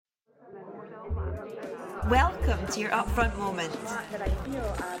Welcome to your upfront moment. That I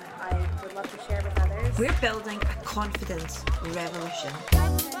feel I would love to share with others. We're building a confidence revolution.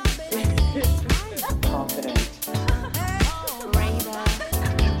 Confident. Braver.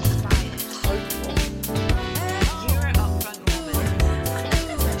 Inspired. Hopeful. Your upfront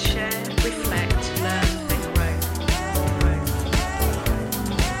moment. Share, reflect, learn and grow.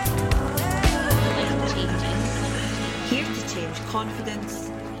 Here to change confidence,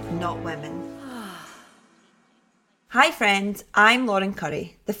 not women. Hi friends, I'm Lauren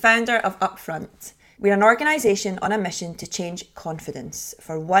Curry, the founder of Upfront. We're an organisation on a mission to change confidence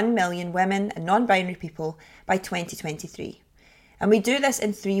for 1 million women and non-binary people by 2023. And we do this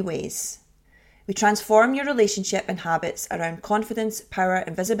in 3 ways. We transform your relationship and habits around confidence, power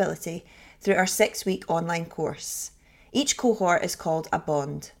and visibility through our 6-week online course. Each cohort is called a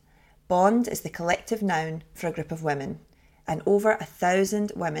bond. Bond is the collective noun for a group of women. And over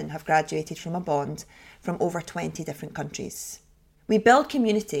 1,000 women have graduated from a bond from over 20 different countries. We build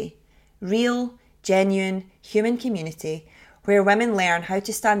community, real, genuine, human community, where women learn how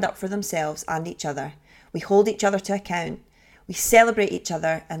to stand up for themselves and each other. We hold each other to account. We celebrate each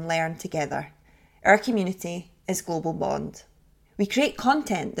other and learn together. Our community is Global Bond. We create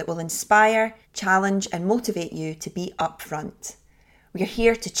content that will inspire, challenge and motivate you to be upfront. We are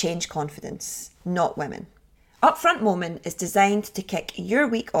here to change confidence, not women. Upfront Moment is designed to kick your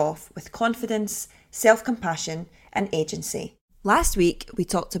week off with confidence, self-compassion and agency. Last week, we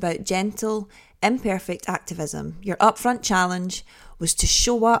talked about gentle, imperfect activism. Your upfront challenge was to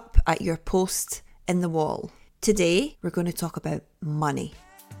show up at your post in the wall. Today, we're going to talk about money.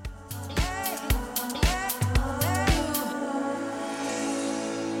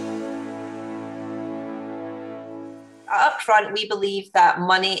 Upfront, we believe that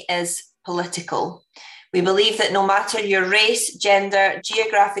money is political. We believe that no matter your race, gender,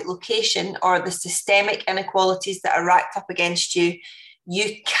 geographic location, or the systemic inequalities that are racked up against you,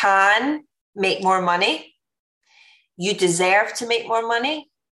 you can make more money. You deserve to make more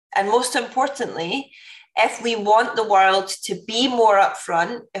money. And most importantly, if we want the world to be more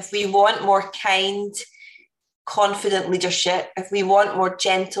upfront, if we want more kind, confident leadership, if we want more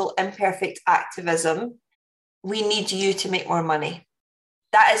gentle, imperfect activism, we need you to make more money.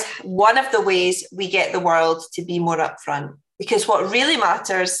 That is one of the ways we get the world to be more upfront, because what really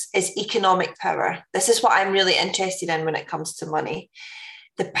matters is economic power. This is what I'm really interested in when it comes to money.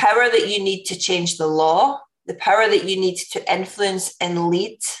 The power that you need to change the law, the power that you need to influence and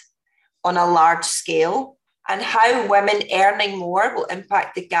lead on a large scale, and how women earning more will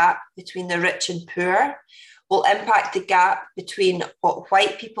impact the gap between the rich and poor, will impact the gap between what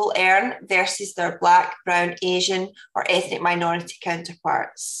white people earn versus their Black, brown, Asian, or ethnic minority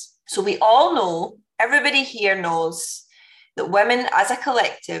counterparts. So we all know, everybody here knows, that women as a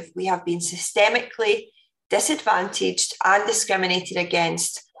collective, we have been systemically disadvantaged and discriminated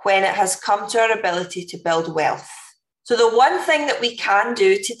against when it has come to our ability to build wealth. So the one thing that we can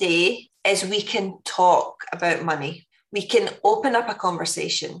do today is we can talk about money. We can open up a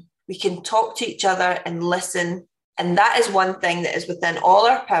conversation. We can talk to each other and listen. And that is one thing that is within all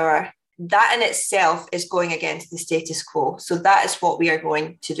our power. That in itself is going against the status quo. So that is what we are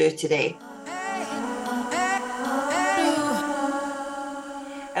going to do today.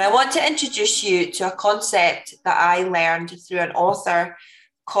 And I want to introduce you to a concept that I learned through an author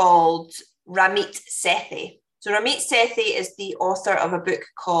called Ramit Sethi. So Ramit Sethi is the author of a book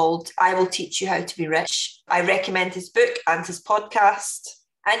called I Will Teach You How to Be Rich. I recommend his book and his podcast.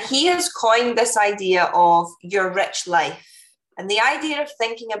 And he has coined this idea of your rich life. And the idea of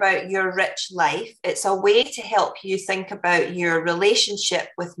thinking about your rich life, it's a way to help you think about your relationship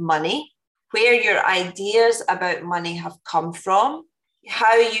with money, where your ideas about money have come from,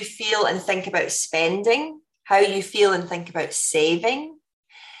 how you feel and think about spending, how you feel and think about saving,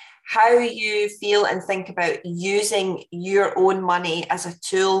 how you feel and think about using your own money as a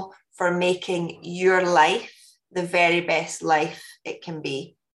tool for making your life the very best life it can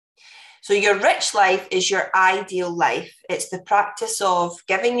be. So your rich life is your ideal life. It's the practice of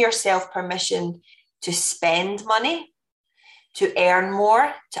giving yourself permission to spend money, to earn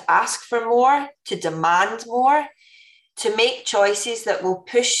more, to ask for more, to demand more, to make choices that will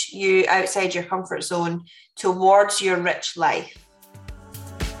push you outside your comfort zone towards your rich life.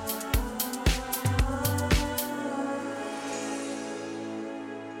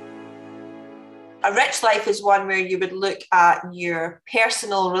 A rich life is one where you would look at your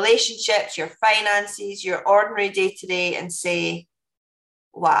personal relationships, your finances, your ordinary day-to-day and say,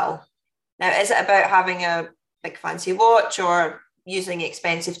 wow. Now, is it about having a big fancy watch or using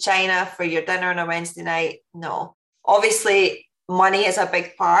expensive china for your dinner on a Wednesday night? No. Obviously, money is a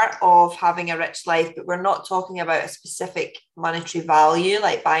big part of having a rich life, but we're not talking about a specific monetary value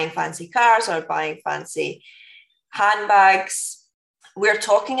like buying fancy cars or buying fancy handbags. We're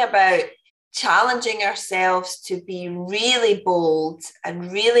talking about challenging ourselves to be really bold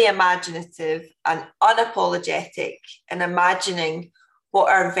and really imaginative and unapologetic and imagining what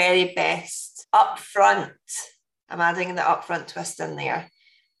our very best upfront, I'm adding the upfront twist in there,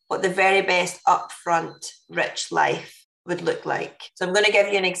 what the very best upfront rich life would look like. So I'm going to give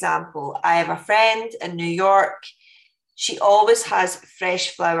you an example. I have a friend in New York. She always has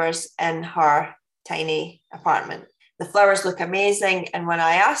fresh flowers in her tiny apartment. The flowers look amazing. And when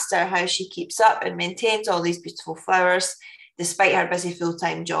I asked her how she keeps up and maintains all these beautiful flowers, despite her busy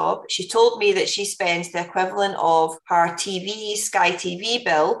full-time job, she told me that she spends the equivalent of her TV, Sky TV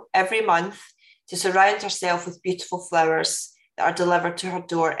bill every month to surround herself with beautiful flowers that are delivered to her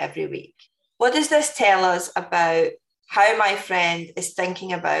door every week. What does this tell us about how my friend is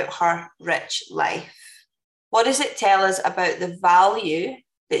thinking about her rich life? What does it tell us about the value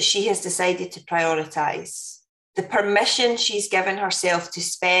that she has decided to prioritize? The permission she's given herself to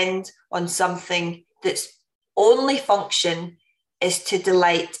spend on something that's only function is to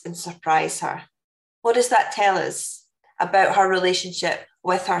delight and surprise her. What does that tell us about her relationship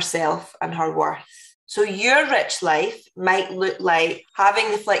with herself and her worth? So your rich life might look like having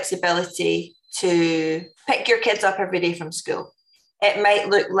the flexibility to pick your kids up every day from school. It might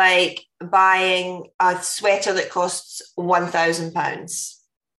look like buying a sweater that costs £1,000.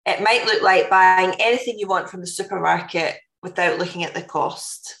 It might look like buying anything you want from the supermarket without looking at the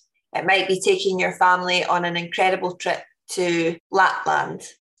cost. It might be taking your family on an incredible trip to Lapland,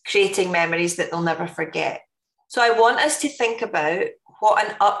 creating memories that they'll never forget. So I want us to think about what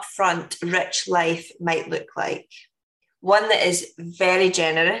an upfront rich life might look like. One that is very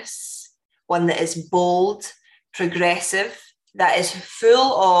generous, one that is bold, progressive, that is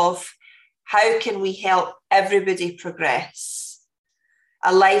full of how can we help everybody progress?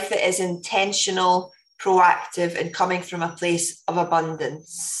 A life that is intentional, proactive, and coming from a place of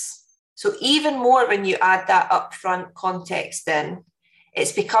abundance. So even more when you add that upfront context in,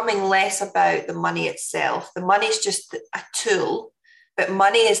 it's becoming less about the money itself. The money is just a tool, but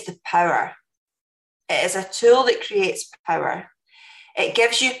money is the power. It is a tool that creates power. It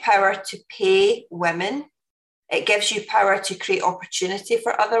gives you power to pay women. It gives you power to create opportunity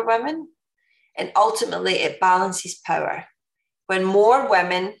for other women. And ultimately, it balances power. When more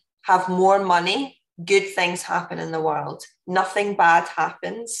women have more money, good things happen in the world. Nothing bad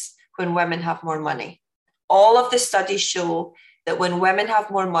happens when women have more money. All of the studies show that when women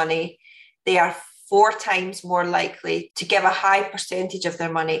have more money, they are 4 times more likely to give a high percentage of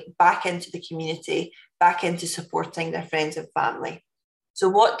their money back into the community, back into supporting their friends and family. So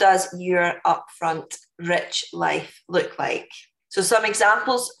what does your upfront rich life look like? So some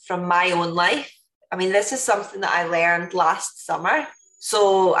examples from my own life. I mean, this is something that I learned last summer.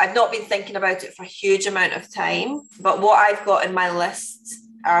 So I've not been thinking about it for a huge amount of time. But what I've got in my list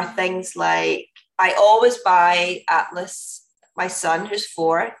are things like, I always buy Atlas, my son, who's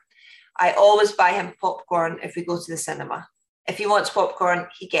 4. I always buy him popcorn if we go to the cinema. If he wants popcorn,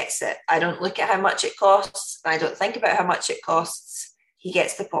 he gets it. I don't look at how much it costs. I don't think about how much it costs. He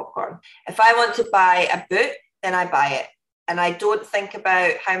gets the popcorn. If I want to buy a book, then I buy it. And I don't think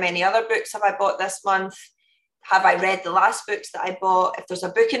about how many other books have I bought this month. Have I read the last books that I bought? If there's a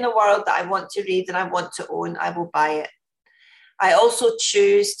book in the world that I want to read and I want to own, I will buy it. I also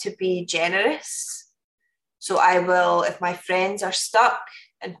choose to be generous. So I will, if my friends are stuck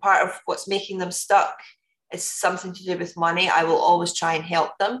and part of what's making them stuck is something to do with money, I will always try and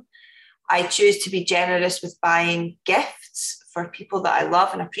help them. I choose to be generous with buying gifts for people that I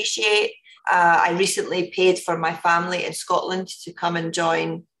love and appreciate. I recently paid for my family in Scotland to come and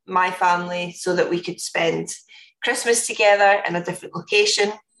join my family so that we could spend Christmas together in a different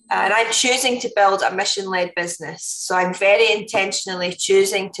location. And I'm choosing to build a mission-led business. So I'm very intentionally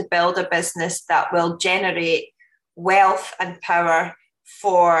choosing to build a business that will generate wealth and power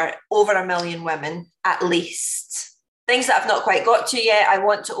for over 1 million women, at least. Things that I've not quite got to yet. I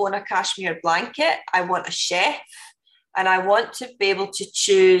want to own a cashmere blanket. I want a chef. And I want to be able to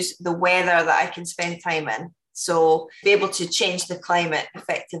choose the weather that I can spend time in. So be able to change the climate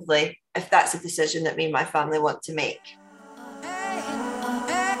effectively if that's a decision that me and my family want to make.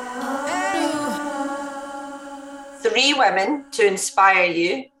 3 women to inspire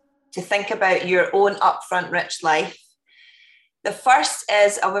you to think about your own upfront rich life. The first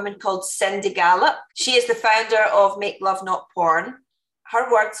is a woman called Cindy Gallop. She is the founder of Make Love Not Porn. Her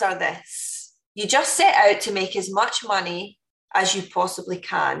words are this: you just set out to make as much money as you possibly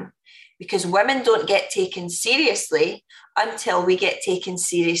can. because women don't get taken seriously until we get taken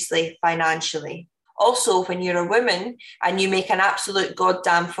seriously financially. Also, when you're a woman and you make an absolute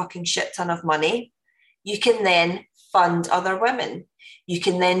goddamn fucking shit ton of money, you can then fund other women. You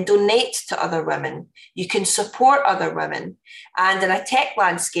can then donate to other women. You can support other women. And in a tech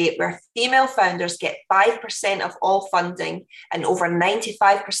landscape where female founders get 5% of all funding and over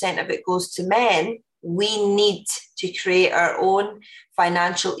 95% of it goes to men, we need to create our own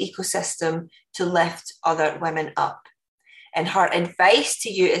financial ecosystem to lift other women up. And her advice to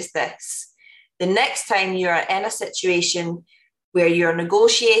you is this: the next time you're in a situation where you're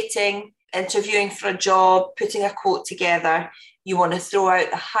negotiating, interviewing for a job, putting a quote together, you want to throw out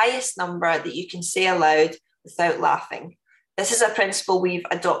the highest number that you can say aloud without laughing. This is a principle we've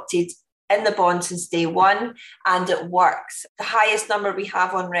adopted in the bond since day one, and it works. The highest number we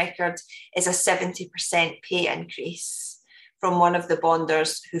have on record is a 70% pay increase from one of the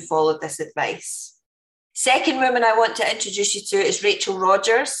bonders who followed this advice. Second woman I want to introduce you to is Rachel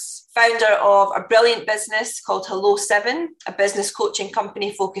Rogers, founder of a brilliant business called Hello 7, a business coaching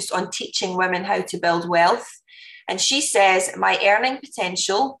company focused on teaching women how to build wealth. And she says, my earning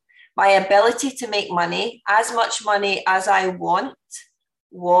potential, my ability to make money, as much money as I want,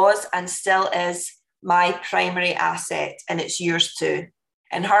 was and still is my primary asset, and it's yours too.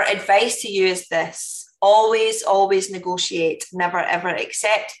 And her advice to you is this: always, always negotiate, never ever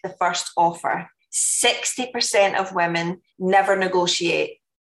accept the first offer. 60% of women never negotiate,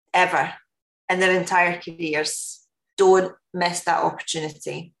 ever, in their entire careers. Don't miss that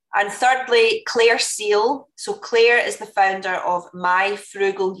opportunity. And thirdly, Claire Seal. So Claire is the founder of My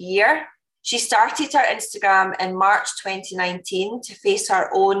Frugal Year. She started her Instagram in March 2019 to face her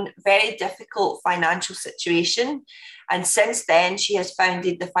own very difficult financial situation. And since then, she has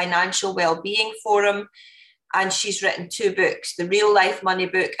founded the Financial Wellbeing Forum, and she's written 2 books, the Real Life Money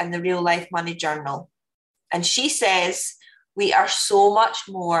Book and the Real Life Money Journal. And she says, we are so much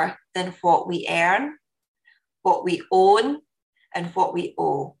more than what we earn, what we own, and what we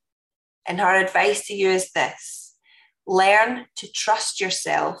owe. And her advice to you is this: learn to trust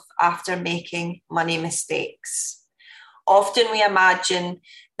yourself after making money mistakes. Often we imagine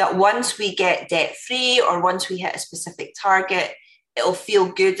that once we get debt free or once we hit a specific target, it'll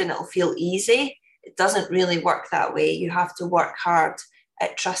feel good and it'll feel easy. It doesn't really work that way. You have to work hard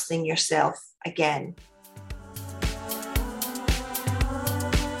at trusting yourself again.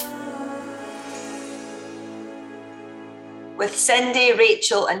 With Cindy,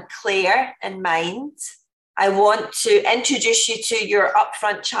 Rachel, and Claire in mind, I want to introduce you to your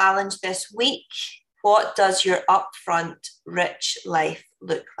upfront challenge this week. What does your upfront rich life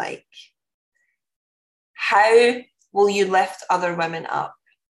look like? How will you lift other women up?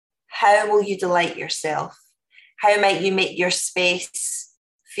 How will you delight yourself? How might you make your space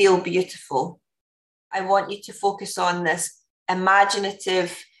feel beautiful? I want you to focus on this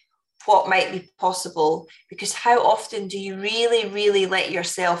imaginative, what might be possible, because how often do you really, really let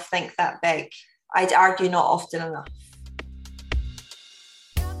yourself think that big? I'd argue not often enough.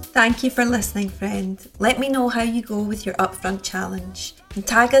 Thank you for listening, friend. Let me know how you go with your Upfront challenge. And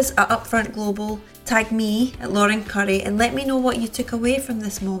tag us at Upfront Global, tag me at Lauren Curry, and let me know what you took away from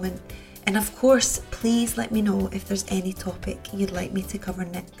this moment. And of course, please let me know if there's any topic you'd like me to cover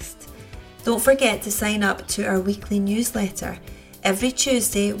next. Don't forget to sign up to our weekly newsletter. Every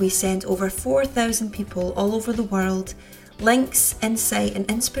Tuesday, we send over 4,000 people all over the world links, insight, and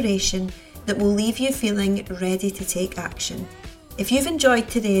inspiration that will leave you feeling ready to take action. If you've enjoyed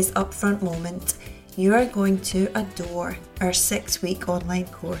today's Upfront moment, you are going to adore our 6-week online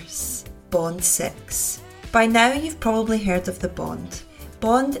course, Bond 6. By now, you've probably heard of the Bond.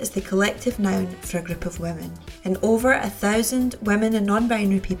 Bond is the collective noun for a group of women, and over 1,000 women and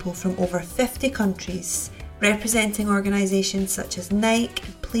non-binary people from over 50 countries, representing organisations such as Nike,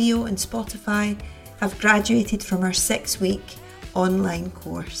 Pleo and Spotify, have graduated from our 6-week online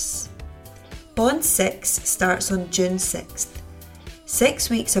course. Bond 6 starts on June 6th. 6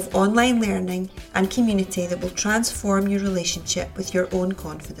 weeks of online learning and community that will transform your relationship with your own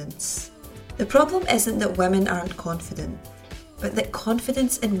confidence. The problem isn't that women aren't confident, but that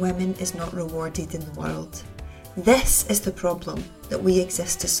confidence in women is not rewarded in the world. This is the problem that we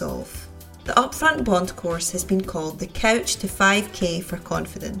exist to solve. The Upfront Bond course has been called the Couch to 5K for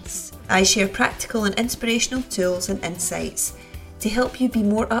Confidence. I share practical and inspirational tools and insights to help you be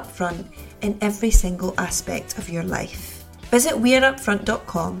more upfront in every single aspect of your life. Visit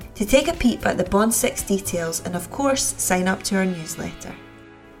weareupfront.com to take a peep at the Bond 6 details and of course sign up to our newsletter.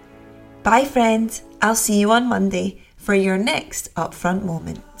 Bye friend, I'll see you on Monday for your next Upfront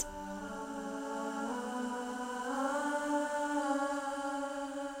moment.